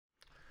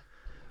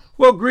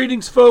Well,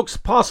 greetings, folks.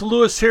 Apostle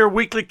Lewis here,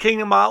 Weekly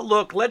Kingdom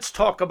Outlook. Let's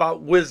talk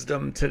about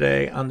wisdom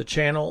today on the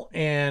channel,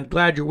 and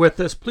glad you're with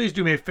us. Please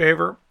do me a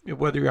favor,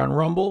 whether you're on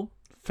Rumble,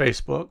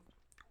 Facebook,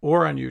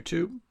 or on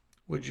YouTube,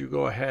 would you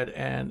go ahead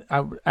and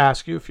I would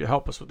ask you if you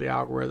help us with the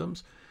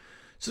algorithms.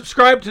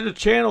 Subscribe to the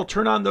channel,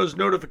 turn on those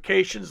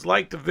notifications,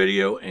 like the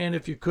video, and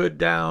if you could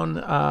down,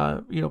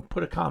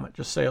 put a comment,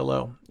 just say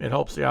hello. It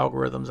helps the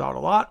algorithms out a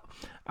lot.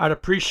 I'd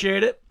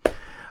appreciate it.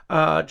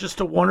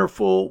 Just a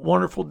wonderful,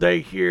 wonderful day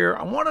here.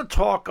 I want to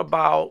talk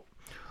about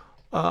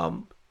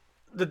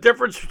the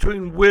difference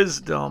between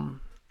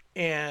wisdom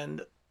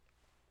and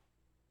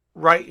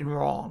right and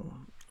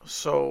wrong.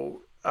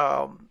 So,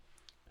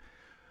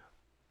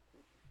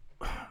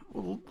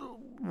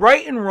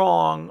 right and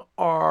wrong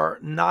are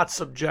not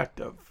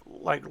subjective.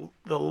 Like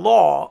the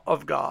law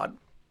of God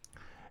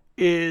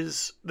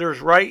is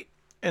there's right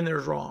and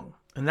there's wrong,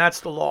 and that's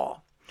the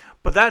law.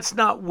 But that's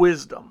not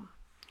wisdom.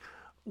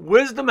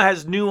 Wisdom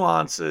has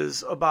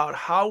nuances about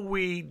how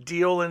we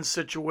deal in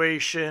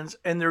situations,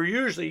 and they're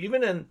usually,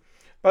 even in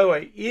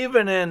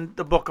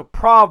the book of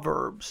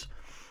Proverbs,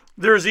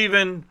 there's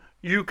even,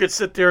 you could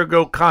sit there and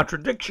go,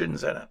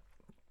 contradictions in it.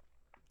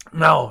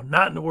 No,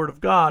 not in the Word of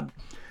God.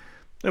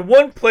 In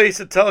one place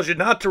it tells you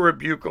not to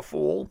rebuke a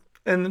fool,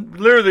 and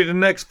literally the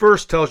next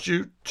verse tells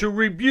you to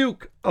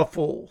rebuke a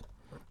fool.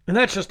 And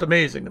that's just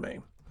amazing to me.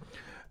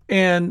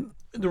 And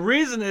the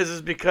reason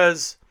is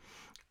because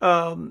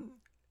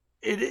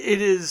It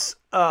is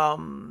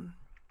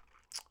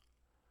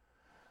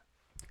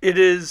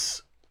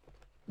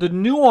the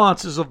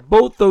nuances of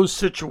both those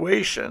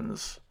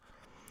situations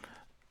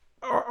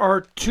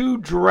are too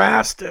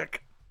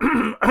drastic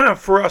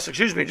for us,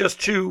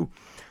 just to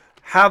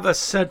have a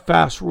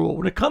steadfast rule.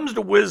 When it comes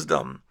to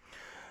wisdom,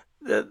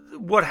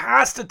 what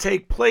has to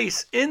take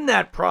place in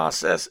that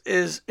process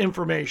is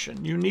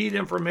information. You need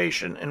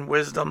information and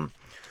wisdom,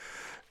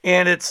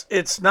 and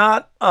it's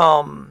not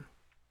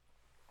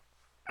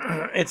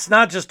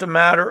just a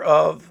matter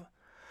of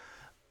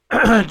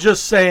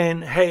just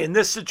saying, hey, in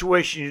this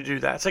situation you do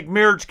that. It's like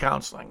marriage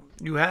counseling.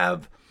 You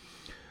have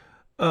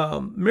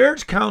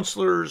marriage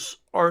counselors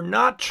are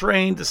not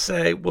trained to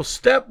say, well,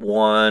 step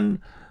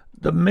one,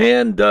 the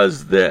man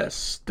does this.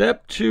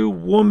 Step two,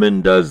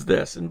 woman does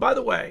this. And by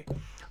the way,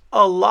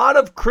 a lot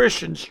of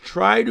Christians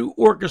try to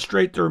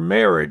orchestrate their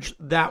marriage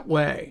that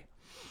way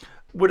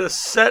with a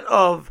set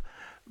of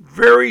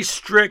very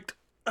strict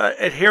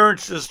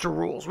adherences to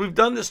rules. We've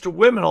done this to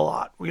women a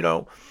lot.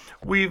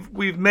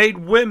 We've made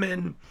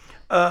women,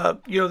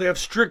 they have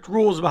strict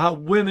rules about how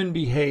women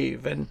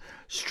behave and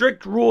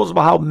strict rules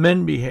about how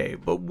men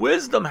behave. But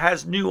wisdom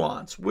has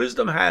nuance.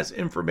 Wisdom has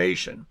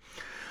information.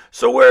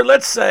 So where,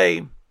 let's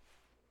say,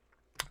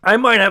 I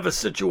might have a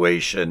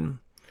situation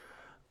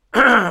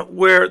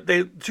where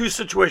two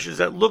situations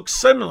that look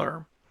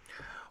similar,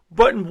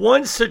 but in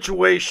one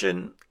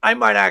situation, I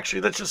might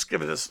actually, let's just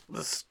give it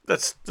let's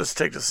just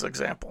take this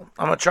example.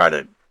 I'm going to try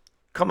to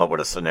come up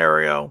with a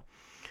scenario.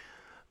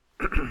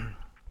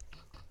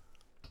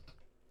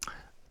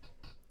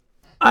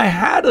 I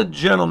had a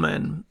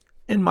gentleman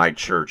in my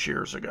church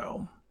years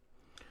ago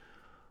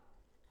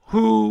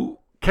who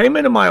came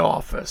into my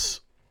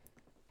office,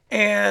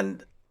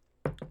 and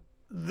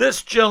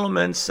this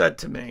gentleman said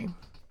to me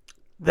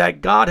that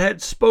God had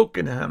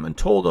spoken to him and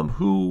told him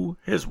who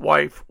his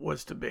wife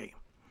was to be.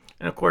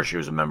 And of course, she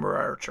was a member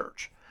of our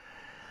church.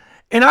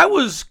 And I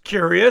was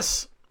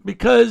curious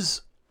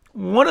because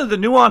one of the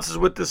nuances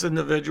with this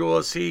individual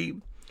is he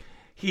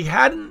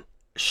had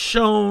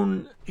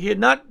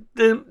not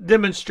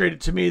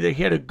demonstrated to me that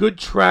he had a good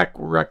track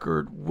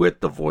record with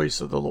the voice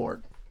of the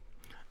Lord.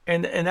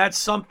 And that's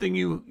something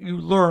you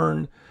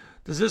learn.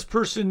 Does this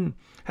person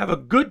have a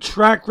good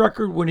track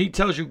record when he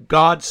tells you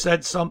God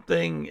said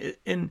something?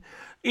 And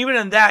even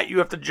in that, you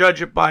have to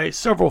judge it by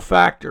several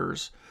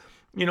factors.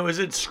 Is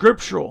it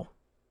scriptural?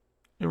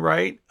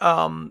 Right?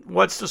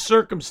 What's the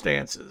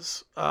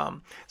circumstances?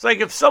 It's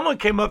like if someone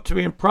came up to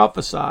me and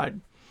prophesied,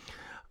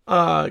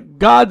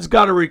 God's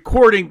got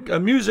a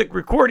music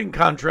recording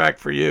contract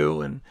for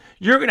you, and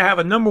you're going to have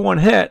a number one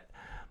hit.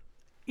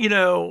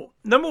 Number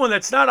one,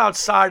 that's not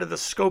outside of the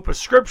scope of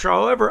scripture.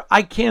 However,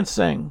 I can't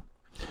sing.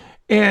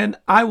 And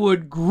I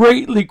would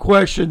greatly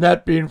question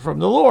that being from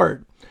the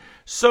Lord.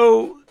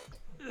 So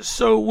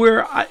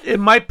where it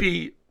might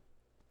be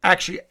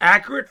actually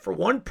accurate for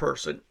one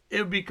person, it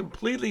would be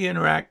completely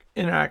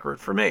inaccurate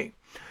for me.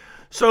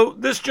 So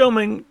this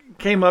gentleman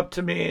came up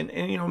to me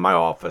in my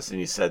office, and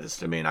he said this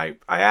to me, and I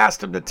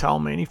asked him to tell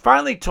me, and he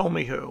finally told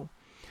me who.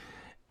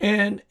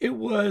 And it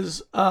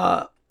was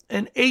an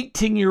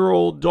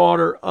 18-year-old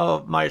daughter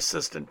of my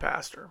assistant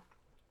pastor,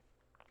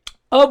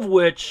 of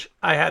which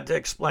I had to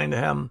explain to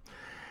him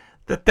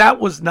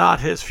that was not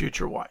his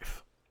future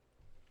wife.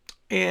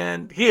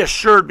 And he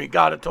assured me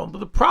God had told him. But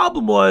the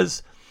problem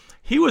was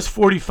he was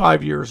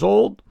 45 years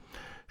old.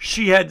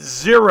 She had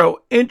zero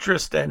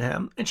interest in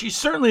him, and she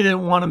certainly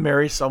didn't want to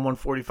marry someone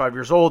 45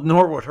 years old,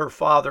 nor would her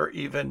father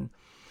even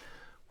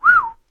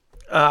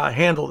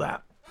handle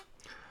that.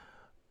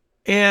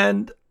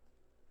 And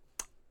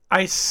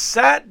I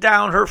sat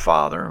down her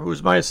father, who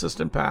was my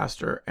assistant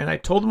pastor, and I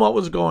told him what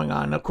was going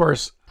on. Of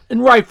course,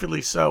 and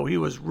rightfully so, he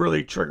was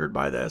really triggered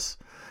by this.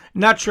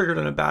 Not triggered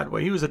in a bad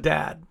way. He was a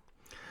dad.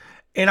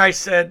 And I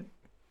said,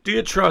 do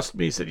you trust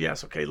me? He said,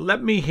 yes. Okay,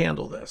 let me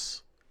handle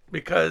this,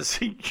 because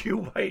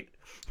you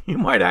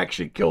might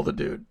actually kill the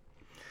dude.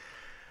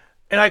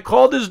 And I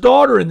called his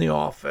daughter in the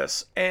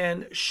office,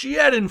 and she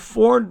had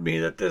informed me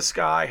that this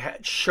guy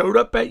had showed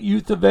up at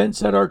youth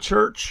events at our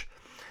church,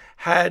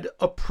 had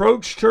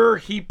approached her.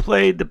 He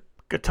played the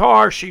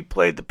guitar, she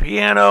played the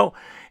piano,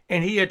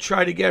 and he had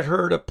tried to get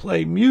her to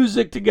play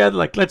music together,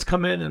 like, let's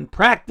come in and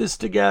practice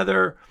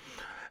together.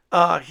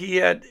 She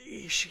had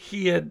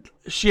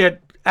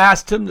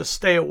asked him to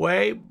stay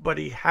away, but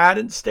he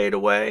hadn't stayed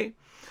away.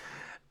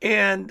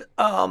 And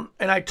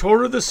I told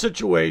her the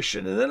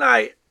situation, and then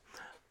I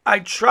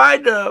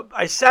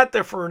sat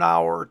there for an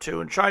hour or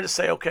two and tried to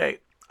say, okay,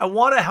 I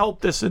want to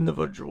help this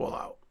individual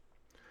out,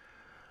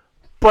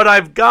 but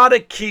I've got to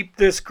keep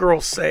this girl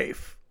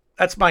safe.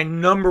 That's my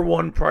number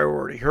one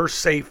priority, her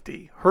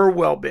safety, her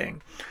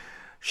well-being.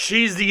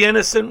 She's the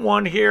innocent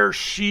one here.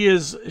 She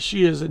is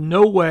in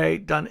no way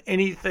done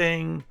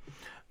anything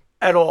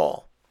at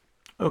all.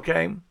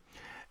 Okay.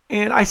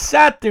 And I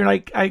sat there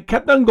and I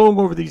kept on going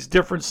over these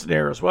different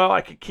scenarios. Well,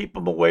 I could keep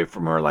him away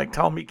from her, like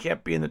tell him he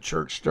can't be in the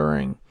church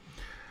during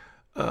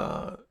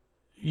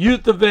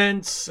youth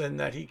events, and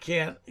that he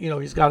can't,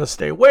 he's got to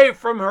stay away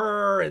from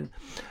her. And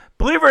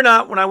believe it or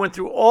not, when I went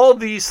through all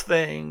these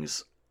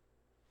things,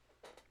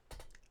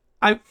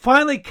 I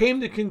finally came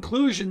to the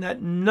conclusion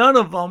that none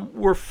of them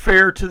were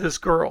fair to this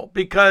girl,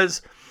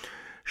 because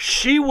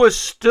she was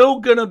still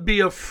going to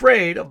be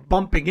afraid of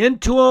bumping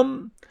into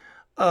him.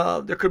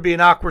 There could be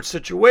an awkward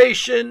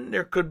situation.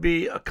 There could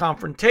be a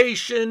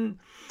confrontation.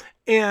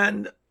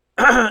 And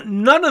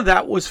none of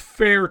that was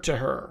fair to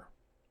her.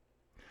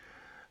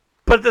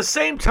 But at the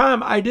same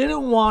time, I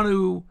didn't want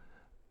to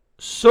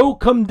so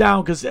come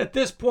down, because at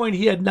this point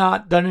he had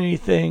not done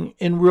anything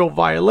in real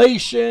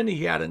violation.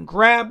 He hadn't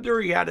grabbed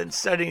her. He hadn't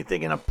said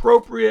anything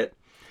inappropriate.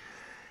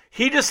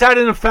 He just had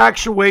an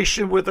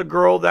infatuation with a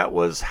girl that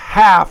was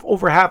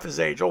over half his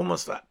age,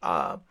 almost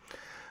a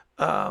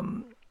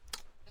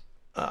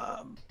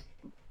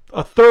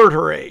third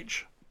her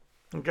age.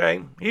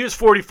 Okay, he was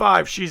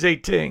 45. She's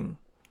 18.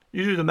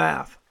 You do the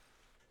math.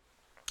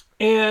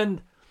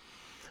 And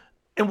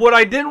what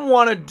I didn't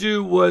want to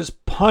do was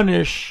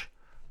punish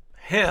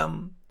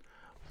him,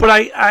 but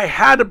I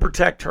had to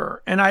protect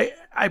her. And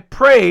I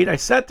prayed. I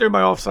sat there in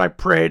my office. I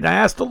prayed, and I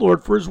asked the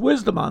Lord for his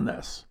wisdom on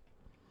this.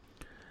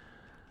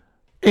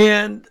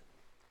 And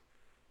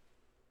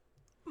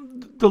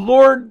the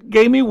Lord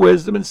gave me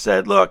wisdom and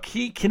said, look,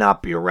 he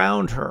cannot be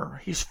around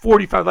her. He's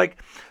 45. Like,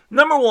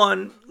 number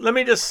one, let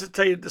me just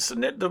tell you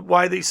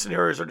why these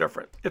scenarios are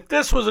different. If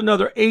this was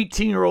another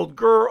 18-year-old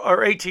girl or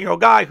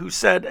 18-year-old guy who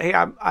said, hey,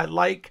 I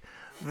like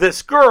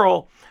this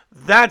girl,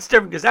 that's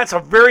different, because that's a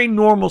very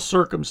normal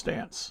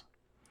circumstance.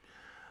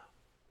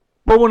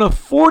 But when a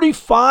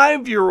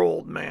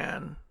 45-year-old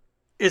man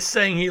is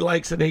saying he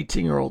likes an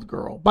 18-year-old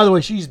girl, by the way,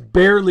 she's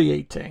barely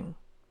 18.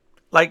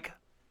 Like,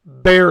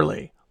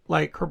 barely.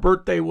 Like, her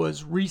birthday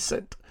was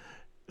recent.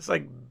 It's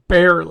like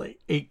barely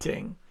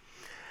 18.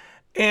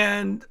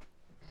 And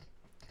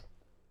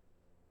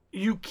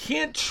you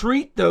can't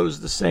treat those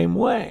the same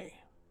way.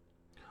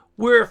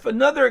 Where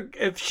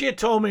if she had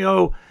told me,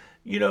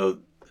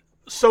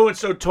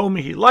 so-and-so told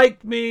me he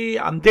liked me,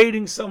 I'm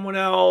dating someone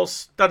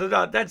else,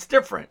 that's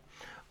different.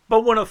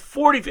 But when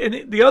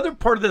and the other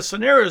part of the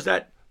scenario is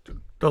that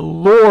the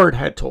Lord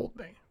had told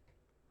me.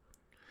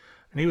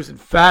 And he was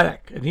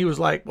emphatic. And he was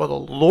like, well, the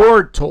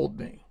Lord told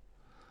me.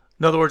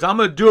 In other words, I'm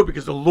going to do it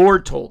because the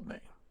Lord told me.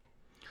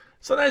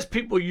 Sometimes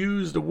people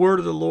use the word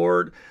of the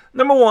Lord.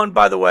 Number one,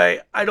 by the way,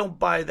 I don't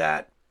buy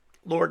that.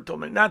 Lord told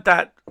me. Not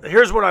that.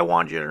 Here's what I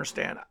want you to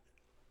understand.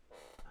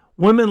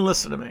 Women,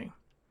 listen to me.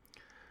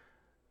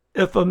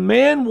 If a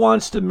man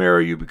wants to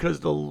marry you because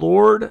the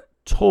Lord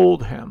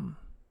told him,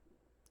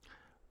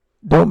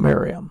 don't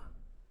marry him.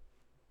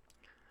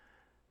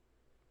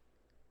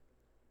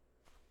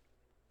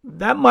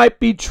 That might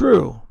be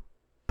true,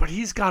 but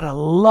he's got to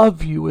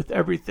love you with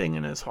everything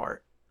in his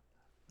heart.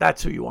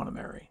 That's who you want to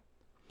marry.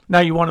 Now,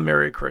 you want to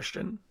marry a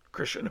Christian.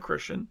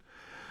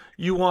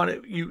 You want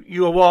it.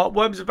 Well,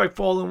 what happens if I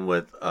fall in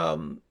with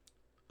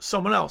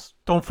someone else?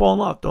 Don't fall in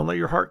love. Don't let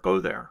your heart go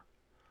there.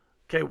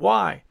 Okay,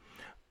 why?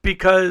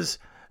 Because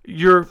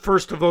your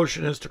first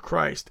devotion is to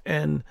Christ.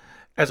 And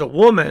as a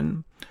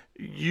woman,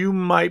 you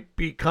might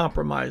be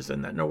compromised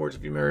in that. In other words,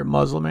 if you marry a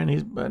Muslim man,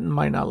 he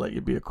might not let you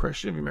be a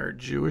Christian. If you marry a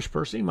Jewish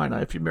person, he might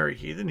not. If you marry a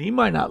heathen, he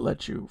might not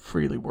let you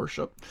freely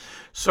worship.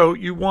 So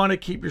you want to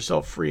keep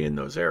yourself free in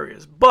those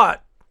areas.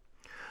 But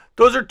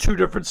those are two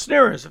different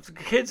scenarios. If the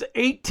kid's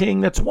 18,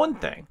 that's one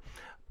thing.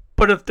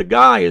 But if the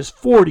guy is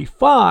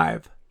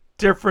 45,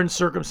 different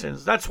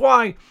circumstances. That's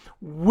why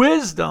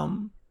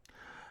wisdom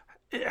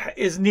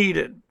is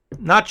needed.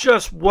 Not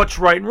just what's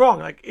right and wrong.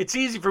 Like, it's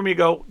easy for me to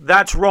go,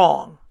 that's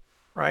wrong.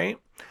 Right?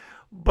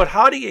 But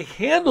how do you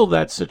handle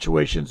that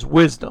situation's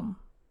wisdom?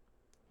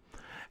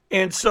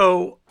 And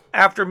so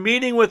after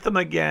meeting with him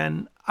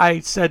again, I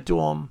said to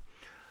him,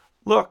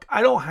 look,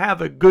 I don't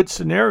have a good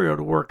scenario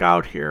to work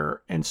out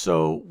here. And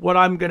so what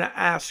I'm going to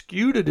ask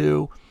you to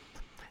do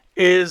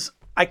is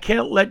I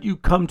can't let you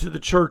come to the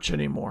church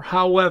anymore.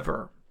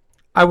 However,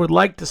 I would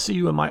like to see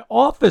you in my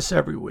office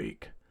every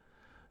week.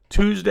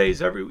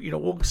 Tuesdays,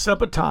 we'll set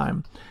up a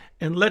time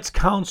and let's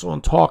counsel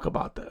and talk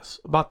about this,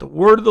 about the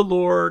word of the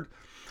Lord.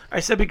 I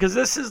said, because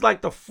this is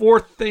like the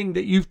fourth thing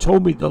that you've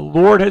told me the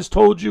Lord has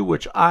told you,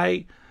 which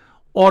I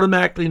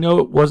automatically know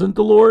it wasn't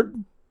the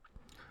Lord.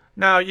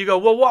 Now you go,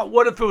 well,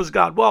 what if it was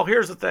God? Well,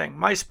 here's the thing.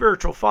 My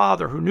spiritual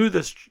father, who knew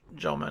this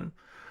gentleman,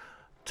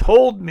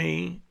 told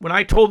me when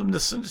I told him the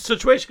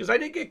situation, because I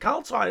did get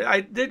counsel.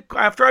 I did,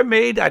 after I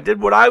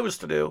did what I was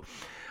to do.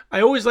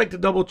 I always like to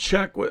double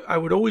check. I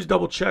would always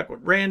double check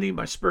with Randy,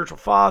 my spiritual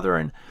father,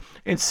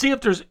 and see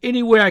if there's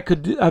any way I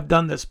could have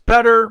done this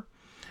better.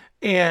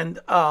 And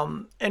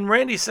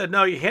Randy said,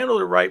 no, you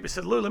handled it right. But he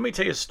said, Lou, let me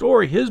tell you a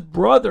story. His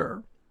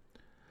brother,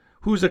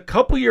 who's a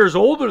couple years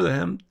older than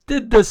him,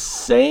 did the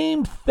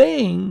same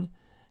thing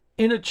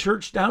in a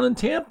church down in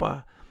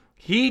Tampa.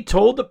 He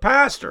told the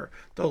pastor,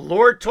 the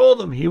Lord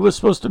told him he was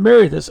supposed to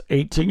marry this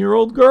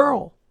 18-year-old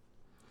girl.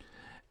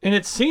 And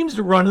it seems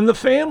to run in the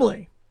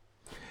family.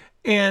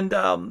 And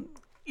I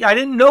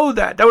didn't know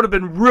that. That would have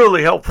been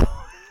really helpful.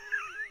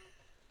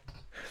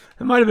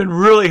 It might have been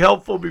really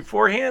helpful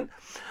beforehand.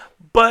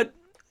 But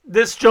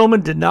this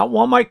gentleman did not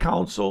want my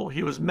counsel.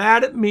 He was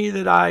mad at me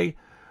that I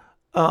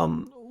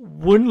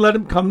wouldn't let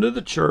him come to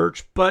the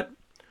church. But,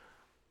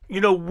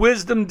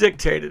 wisdom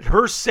dictated.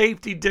 Her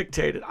safety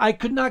dictated. I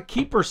could not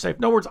keep her safe.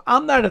 In other words,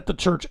 I'm not at the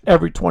church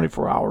every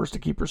 24 hours to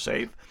keep her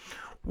safe.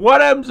 What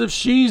happens if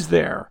she's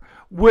there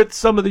with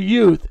some of the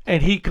youth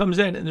and he comes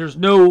in and there's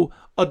no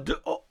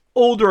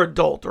older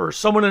adult or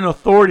someone in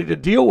authority to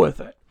deal with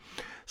it?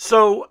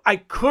 So I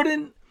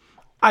couldn't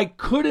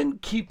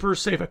keep her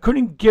safe. I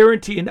couldn't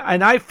guarantee. And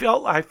I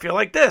feel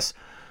like this,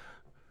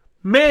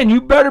 man,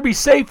 you better be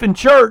safe in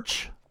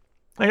church.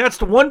 Like, that's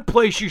the one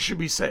place you should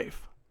be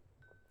safe,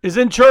 is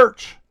in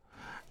church.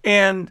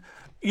 And,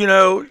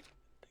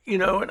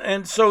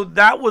 and so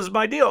that was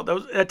my deal.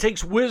 That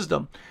takes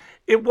wisdom.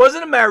 It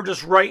wasn't a matter of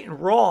just right and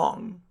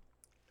wrong.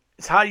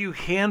 It's how you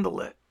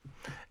handle it.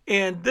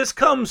 And this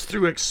comes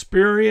through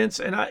experience.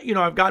 And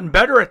I've gotten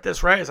better at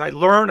this, right? As I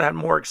learned, I had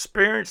more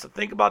experience to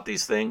think about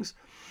these things.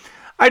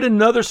 I had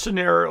another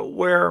scenario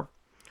where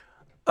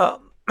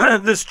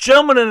this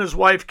gentleman and his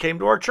wife came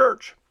to our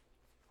church.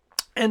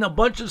 And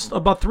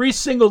about 3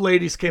 single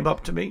ladies came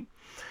up to me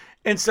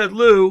and said,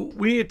 Lou,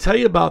 we need to tell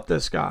you about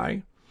this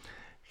guy.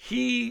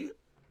 He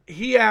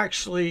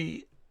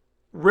actually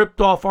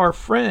ripped off our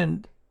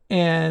friend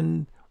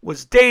and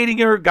was dating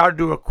her, got to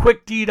do a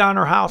quick deed on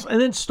her house, and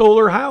then stole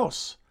her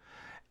house.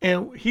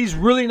 And he's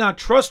really not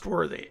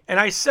trustworthy. And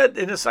I said,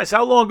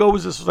 how long ago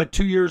was this? It was like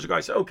 2 years ago.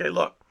 I said, okay,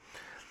 look,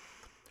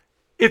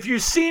 if you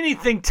see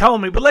anything, tell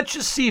me, but let's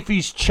just see if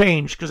he's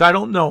changed, because I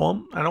don't know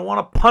him. I don't want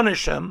to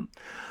punish him,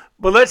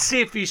 but let's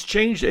see if he's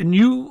changed. And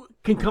you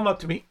can come up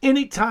to me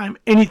anytime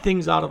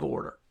anything's out of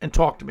order and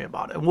talk to me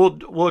about it, and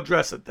we'll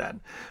address it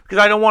then, because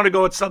I don't want to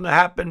go at something that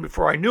happened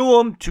before I knew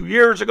him 2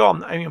 years ago.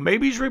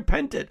 Maybe he's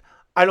repented.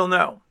 I don't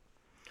know.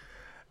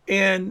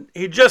 And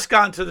he just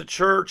got into the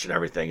church and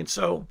everything. And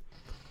so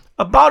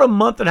about a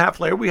month and a half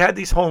later, we had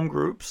these home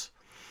groups,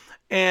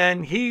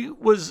 and he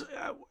was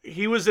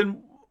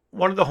in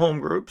one of the home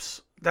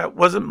groups that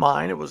wasn't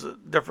mine. It was a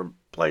different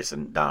place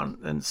down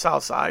in the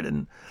South Side.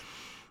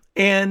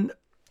 And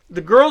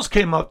the girls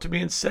came up to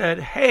me and said,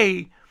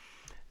 hey,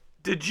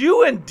 did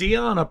you and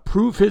Dion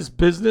approve his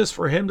business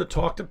for him to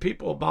talk to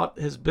people about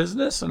his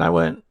business? And I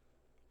went,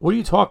 what are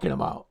you talking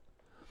about?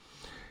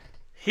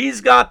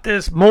 He's got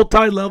this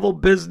multi-level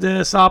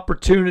business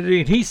opportunity,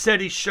 and he said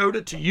he showed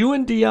it to you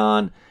and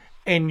Dion,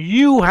 and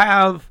you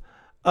have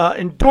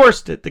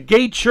endorsed it. The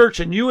Gay Church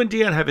and you and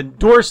Dion have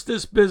endorsed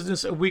this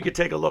business, and we could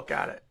take a look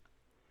at it.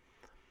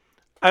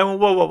 I went,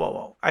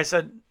 whoa. I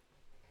said,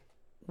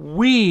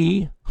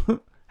 we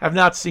have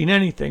not seen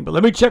anything, but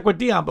let me check with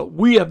Dion, but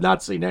we have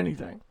not seen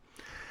anything.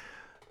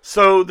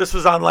 So this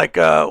was on like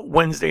a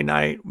Wednesday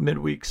night,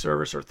 midweek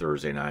service, or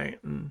Thursday night.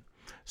 And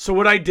so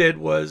what I did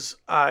was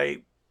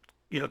I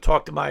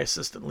talked to my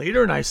assistant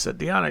leader, and I said,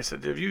 Dion,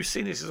 have you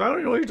seen this? He says, I don't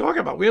even know what you're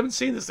talking about. We haven't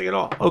seen this thing at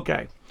all.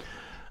 Okay.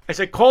 I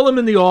said, call him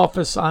in the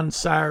office on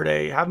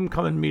Saturday. Have him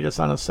come and meet us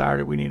on a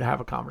Saturday. We need to have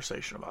a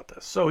conversation about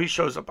this. So he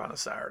shows up on a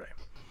Saturday.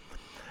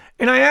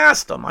 And I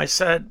asked him, I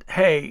said,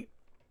 hey,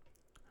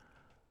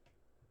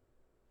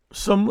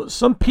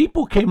 some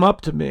people came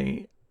up to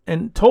me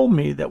and told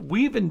me that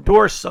we've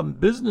endorsed some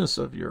business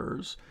of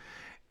yours,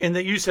 and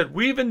that you said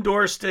we've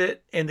endorsed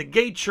it and the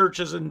Gay Church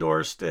has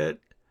endorsed it.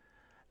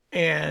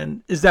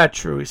 And is that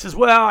true? He says,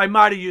 well, I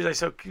might have used. I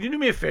said, can you do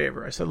me a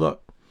favor? I said,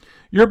 look,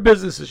 your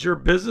business is your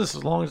business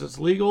as long as it's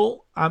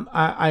legal.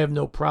 I have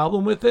no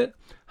problem with it.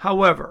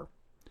 However,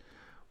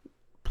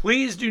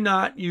 please do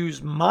not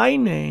use my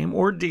name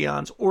or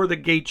Dion's or the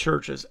Gay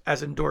Church's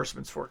as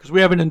endorsements for it, because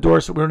we haven't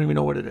endorsed it. We don't even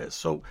know what it is.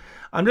 So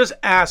I'm just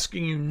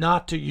asking you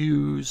not to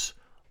use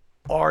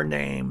our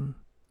name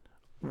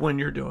when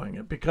you're doing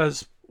it,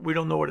 because we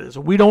don't know what it is.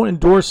 We don't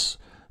endorse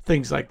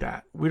things like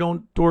that. We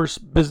don't endorse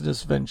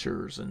business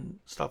ventures and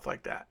stuff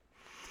like that.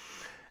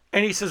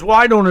 And he says, well,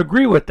 I don't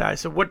agree with that. I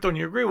said, what don't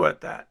you agree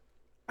with that?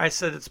 I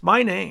said, it's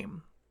my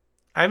name.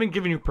 I haven't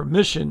given you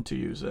permission to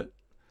use it.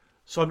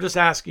 So I'm just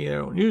asking you to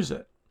don't use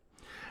it.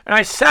 And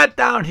I sat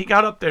down. He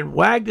got up there and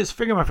wagged his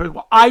finger at my face.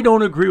 Well, I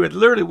don't agree with it.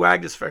 Literally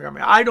wagged his finger at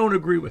me. I don't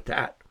agree with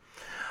that.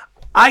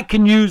 I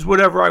can use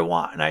whatever I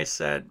want. And I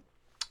said,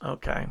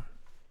 okay.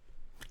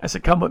 I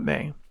said, come with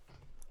me.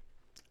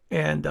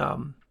 And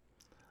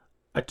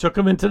I took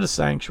him into the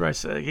sanctuary. I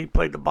said, he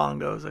played the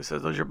bongos. I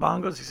said, those your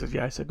bongos? He said,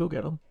 yeah. I said, go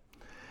get them.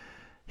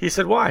 He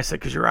said, why? I said,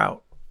 because you're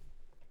out.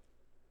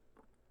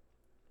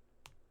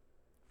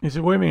 He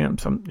said, wait a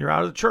minute, you're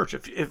out of the church.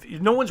 If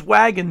no one's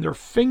wagging their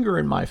finger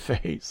in my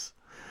face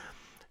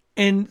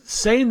and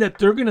saying that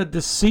they're going to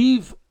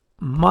deceive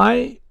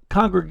my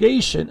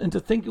congregation into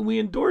thinking we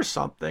endorse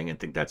something and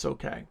think that's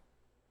okay.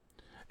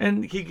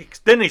 And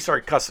then he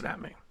started cussing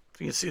at me.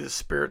 So you can see the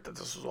spirit that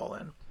this was all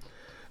in.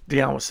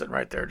 Dion was sitting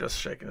right there just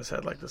shaking his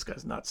head like this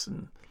guy's nuts.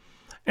 And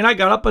I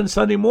got up on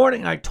Sunday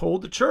morning and I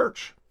told the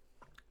church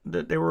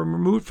that they were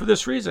removed for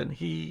this reason.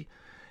 He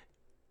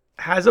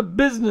has a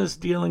business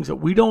dealings that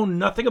we don't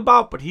know nothing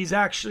about, but he's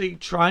actually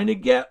trying to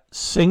get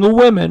single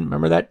women.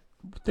 Remember that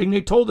thing they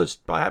told us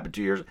about happened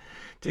 2 years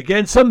to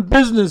get some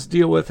business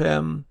deal with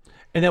him,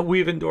 and that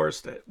we've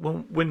endorsed it.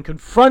 When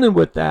confronted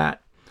with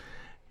that,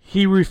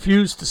 he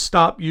refused to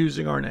stop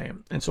using our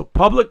name. And so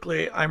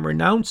publicly, I'm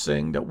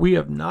renouncing that we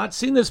have not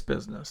seen this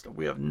business, that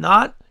we have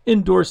not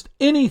endorsed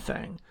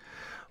anything.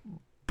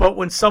 But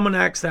when someone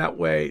acts that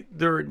way,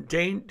 they're in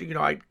danger.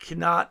 I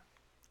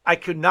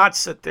could not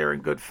sit there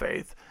in good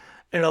faith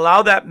and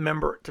allow that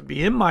member to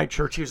be in my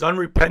church. He was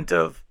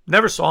unrepentive.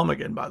 Never saw him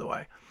again, by the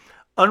way.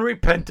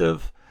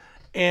 Unrepentive,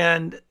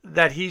 and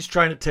that he's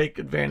trying to take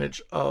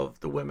advantage of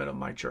the women of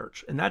my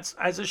church. And that's,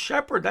 as a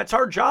shepherd, that's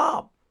our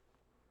job.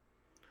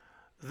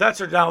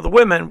 That's our job. The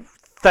women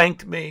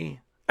thanked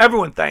me.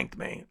 Everyone thanked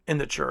me in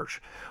the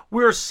church.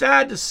 We were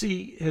sad to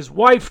see his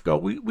wife go.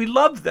 We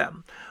loved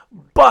them.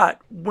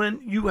 But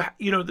when you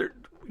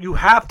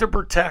have to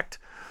protect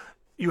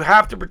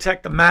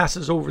the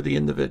masses over the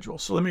individual.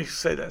 So let me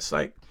say this: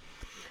 like,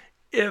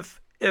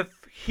 if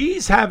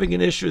he's having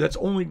an issue that's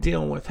only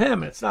dealing with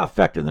him and it's not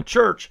affecting the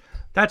church,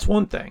 that's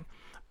one thing.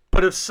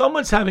 But if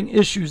someone's having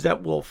issues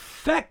that will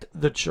affect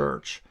the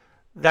church,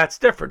 that's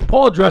different.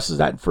 Paul addresses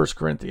that in 1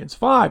 Corinthians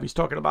 5. He's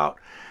talking about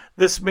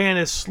this man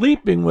is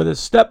sleeping with his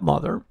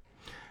stepmother,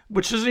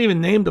 which isn't even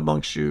named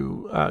amongst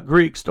you.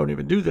 Greeks don't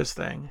even do this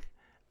thing.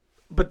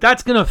 But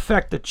that's going to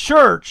affect the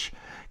church,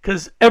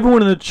 because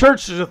everyone in the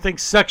church is going to think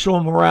sexual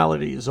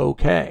immorality is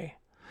okay.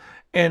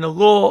 And a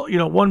little,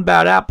 one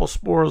bad apple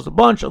spoils the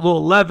bunch. A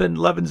little leaven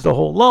leavens the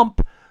whole lump.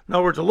 In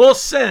other words, a little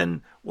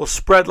sin will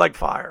spread like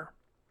fire.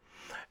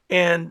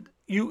 And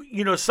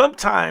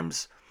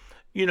sometimes,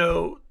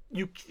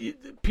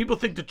 people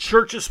think the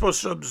church is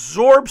supposed to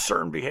absorb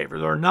certain behavior.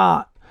 They're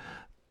not.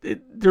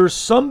 There's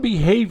some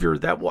behavior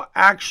that will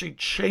actually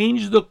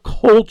change the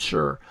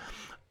culture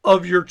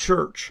of your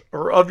church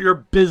or of your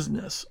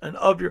business and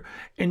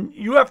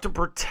you have to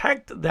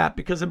protect that,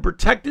 because in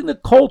protecting the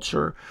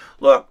culture,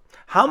 look,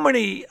 how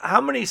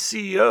many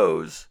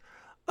CEOs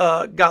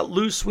got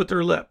loose with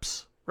their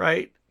lips,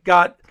 right?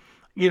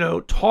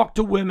 Talk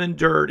to women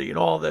dirty and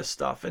all this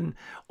stuff. And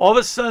all of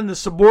a sudden the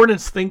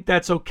subordinates think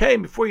that's okay.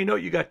 And before you know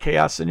it, you got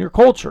chaos in your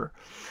culture.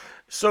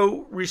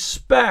 So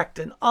respect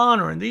and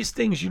honor and these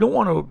things, you don't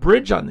want to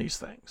abridge on these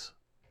things.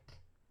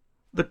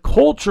 The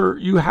culture,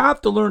 you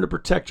have to learn to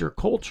protect your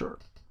culture,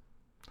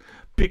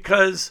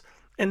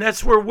 and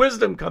that's where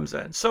wisdom comes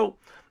in. So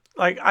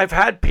like, I've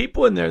had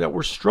people in there that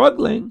were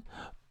struggling,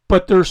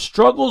 but their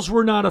struggles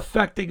were not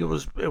affecting. It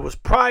was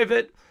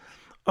private.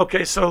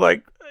 Okay. So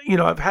like,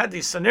 I've had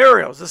these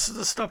scenarios. This is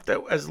the stuff that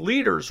as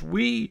leaders,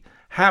 we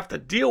have to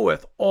deal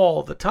with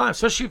all the time,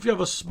 especially if you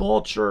have a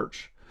small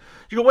church.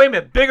 You go, wait a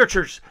minute, bigger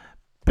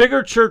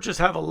churches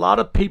have a lot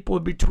of people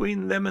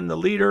between them and the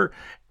leader,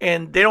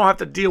 and they don't have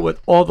to deal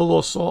with all the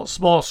little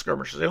small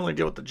skirmishes. They only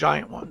deal with the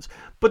giant ones.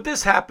 But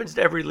this happens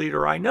to every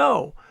leader I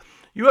know.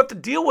 You have to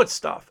deal with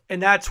stuff,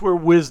 and that's where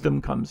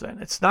wisdom comes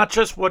in. It's not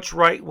just what's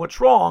right,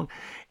 what's wrong.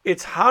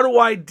 It's how do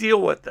I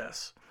deal with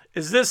this?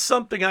 Is this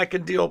something I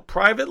can deal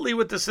privately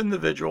with this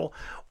individual,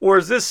 or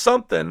is this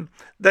something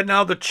that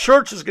now the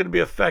church is going to be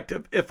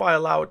effective if I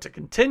allow it to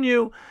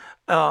continue,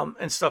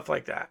 and stuff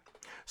like that?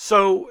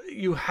 So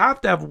you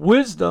have to have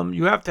wisdom.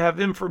 You have to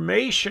have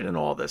information and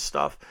all this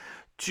stuff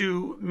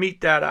to meet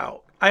that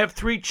out. I have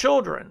 3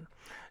 children.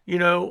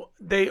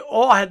 They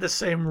all had the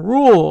same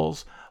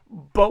rules,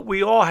 but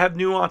we all have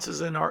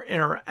nuances in our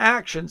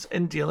interactions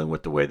in dealing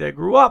with the way they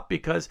grew up,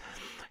 because,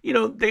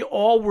 they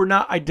all were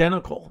not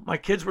identical. My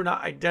kids were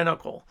not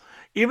identical.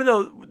 Even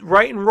though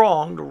right and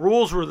wrong, the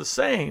rules were the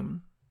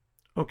same,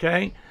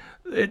 okay?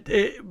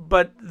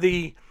 But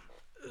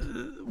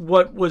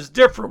what was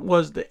different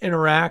was the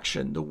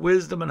interaction, the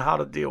wisdom, and how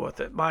to deal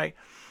with it. My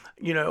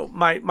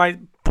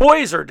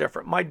boys are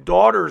different. My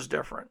daughter's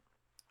different.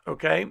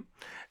 Okay.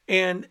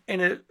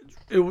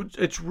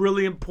 It's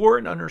really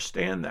important to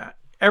understand that.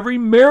 Every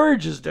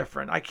marriage is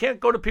different. I can't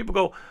go to people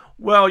and go,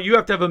 well, you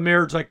have to have a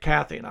marriage like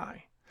Kathy and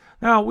I.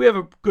 Now, we have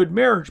a good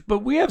marriage, but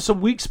we have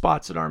some weak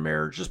spots in our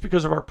marriage just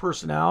because of our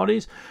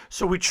personalities.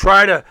 So we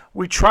try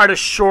to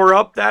shore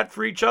up that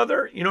for each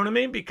other. You know what I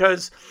mean?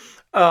 Because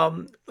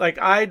like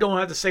I don't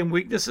have the same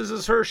weaknesses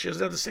as her. She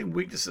doesn't have the same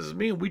weaknesses as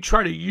me. And we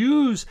try to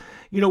use,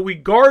 we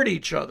guard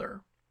each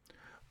other.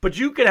 But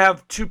you could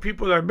have two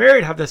people that are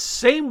married have the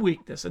same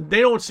weakness and they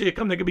don't see it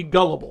coming. They could be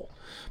gullible.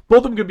 Both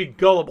of them could be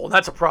gullible.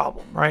 That's a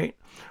problem, right?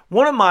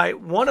 One of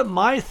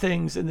my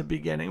things in the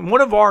beginning,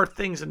 one of our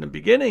things in the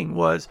beginning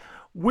was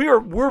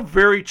we're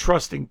very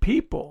trusting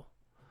people.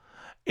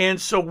 And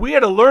so we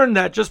had to learn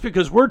that just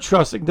because we're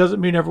trusting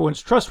doesn't mean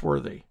everyone's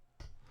trustworthy.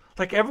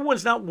 Like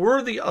everyone's not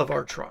worthy of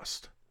our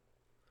trust.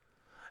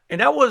 And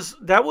that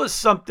was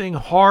something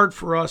hard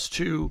for us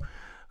to,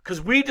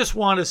 because we just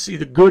want to see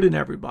the good in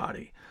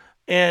everybody.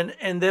 And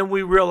then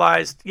we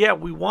realized, yeah,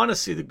 we want to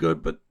see the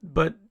good,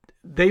 but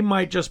they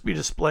might just be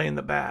displaying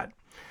the bad.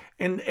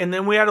 And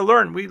then we had to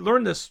learn. We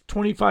learned this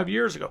 25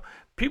 years ago.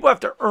 People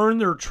have to earn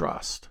their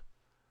trust.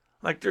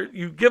 Like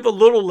you give a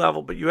little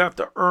level, but you have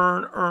to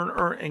earn,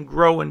 and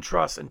grow in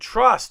trust. And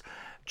trust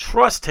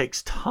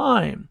takes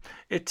time.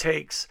 It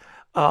takes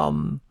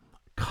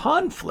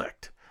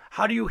conflict.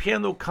 How do you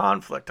handle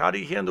conflict? How do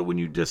you handle when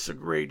you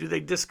disagree? Do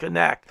they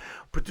disconnect?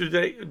 But do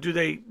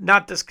they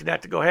not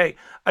disconnect and go, hey,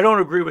 I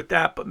don't agree with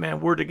that, but man,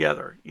 we're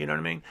together. You know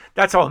what I mean?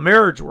 That's how a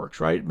marriage works,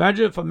 right?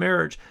 Imagine if a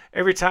marriage,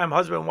 every time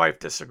husband and wife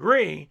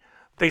disagree,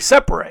 they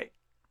separate.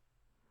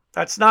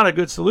 That's not a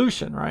good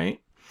solution,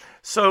 right?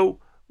 So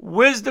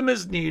wisdom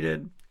is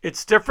needed.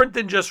 It's different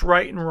than just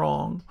right and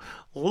wrong.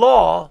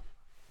 Law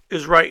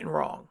is right and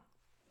wrong.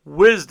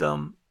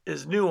 Wisdom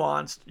is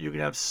nuanced. You can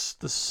have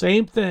the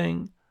same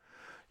thing.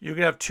 You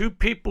can have two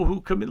people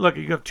who come in. Look,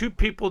 you have two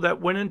people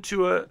that went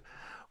into a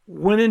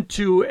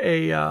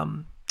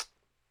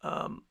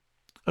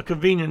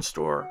convenience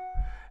store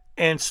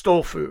and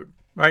stole food,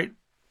 right?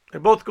 They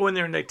both go in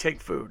there and they take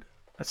food.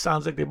 That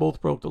sounds like they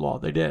both broke the law.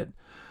 They did.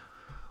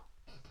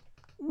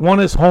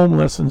 One is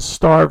homeless and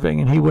starving,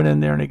 and he went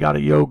in there and he got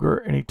a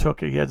yogurt and he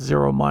took it. He had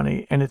zero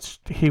money, and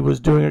he was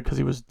doing it because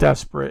he was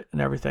desperate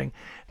and everything.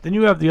 Then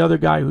you have the other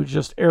guy who's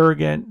just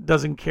arrogant,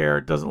 doesn't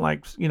care, doesn't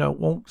like,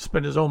 won't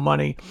spend his own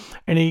money,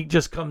 and he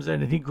just comes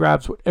in and he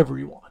grabs whatever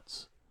he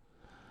wants.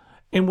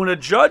 And when a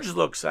judge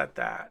looks at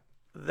that,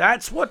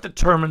 that's what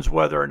determines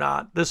whether or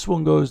not this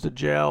one goes to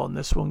jail and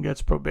this one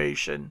gets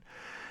probation.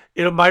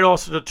 It might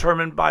also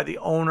determine by the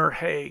owner,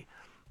 hey,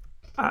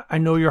 I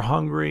know you're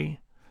hungry.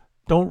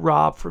 Don't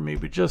rob for me,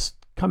 but just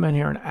come in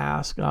here and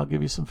ask, and I'll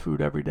give you some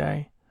food every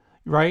day.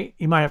 Right?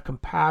 He might have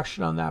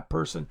compassion on that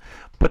person,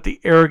 but the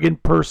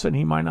arrogant person,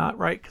 he might not,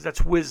 right? Because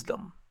that's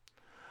wisdom.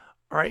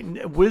 All right?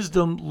 And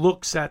wisdom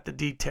looks at the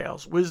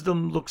details.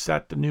 Wisdom looks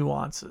at the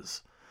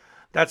nuances.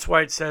 That's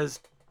why it says,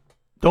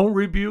 don't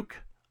rebuke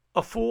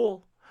a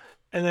fool.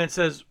 And then it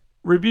says,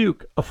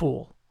 rebuke a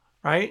fool,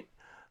 right?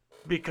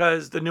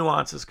 Because the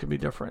nuances can be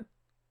different.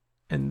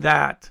 And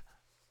that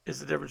is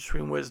the difference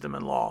between wisdom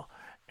and law.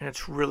 And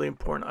it's really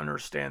important to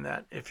understand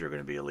that if you're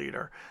going to be a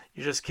leader.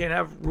 You just can't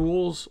have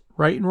rules,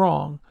 right and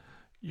wrong.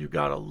 You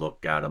got to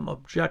look at them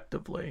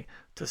objectively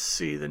to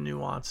see the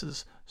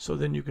nuances, so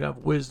then you can have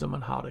wisdom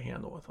on how to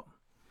handle with them.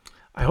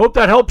 I hope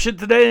that helps you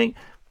today.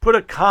 Put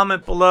a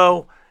comment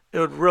below. It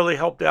would really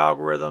help the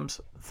algorithms.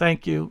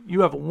 Thank you.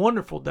 You have a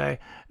wonderful day,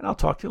 and I'll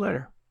talk to you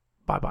later.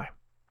 Bye-bye.